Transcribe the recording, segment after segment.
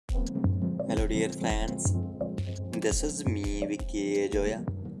Hello, dear friends. This is me, Vicky Joya.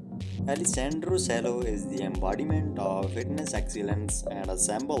 Alessandro Salo is the embodiment of fitness excellence and a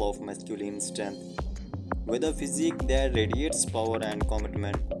symbol of masculine strength. With a physique that radiates power and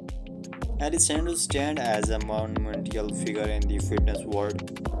commitment, Alessandro stands as a monumental figure in the fitness world,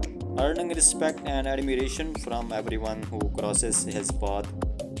 earning respect and admiration from everyone who crosses his path.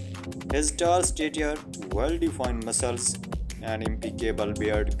 His tall stature, well defined muscles, and impeccable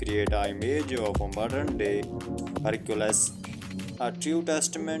beard create an image of a modern day Hercules, a true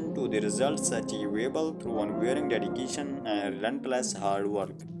testament to the results achievable through unwavering dedication and relentless hard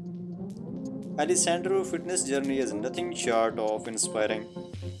work. Alessandro's fitness journey is nothing short of inspiring.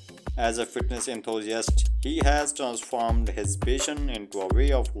 As a fitness enthusiast, he has transformed his passion into a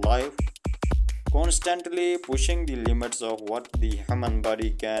way of life, constantly pushing the limits of what the human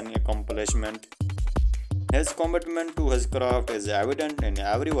body can accomplish. His commitment to his craft is evident in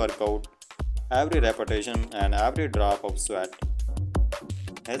every workout, every repetition, and every drop of sweat.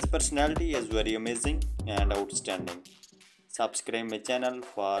 His personality is very amazing and outstanding. Subscribe my channel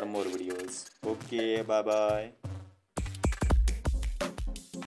for more videos. Okay, bye bye.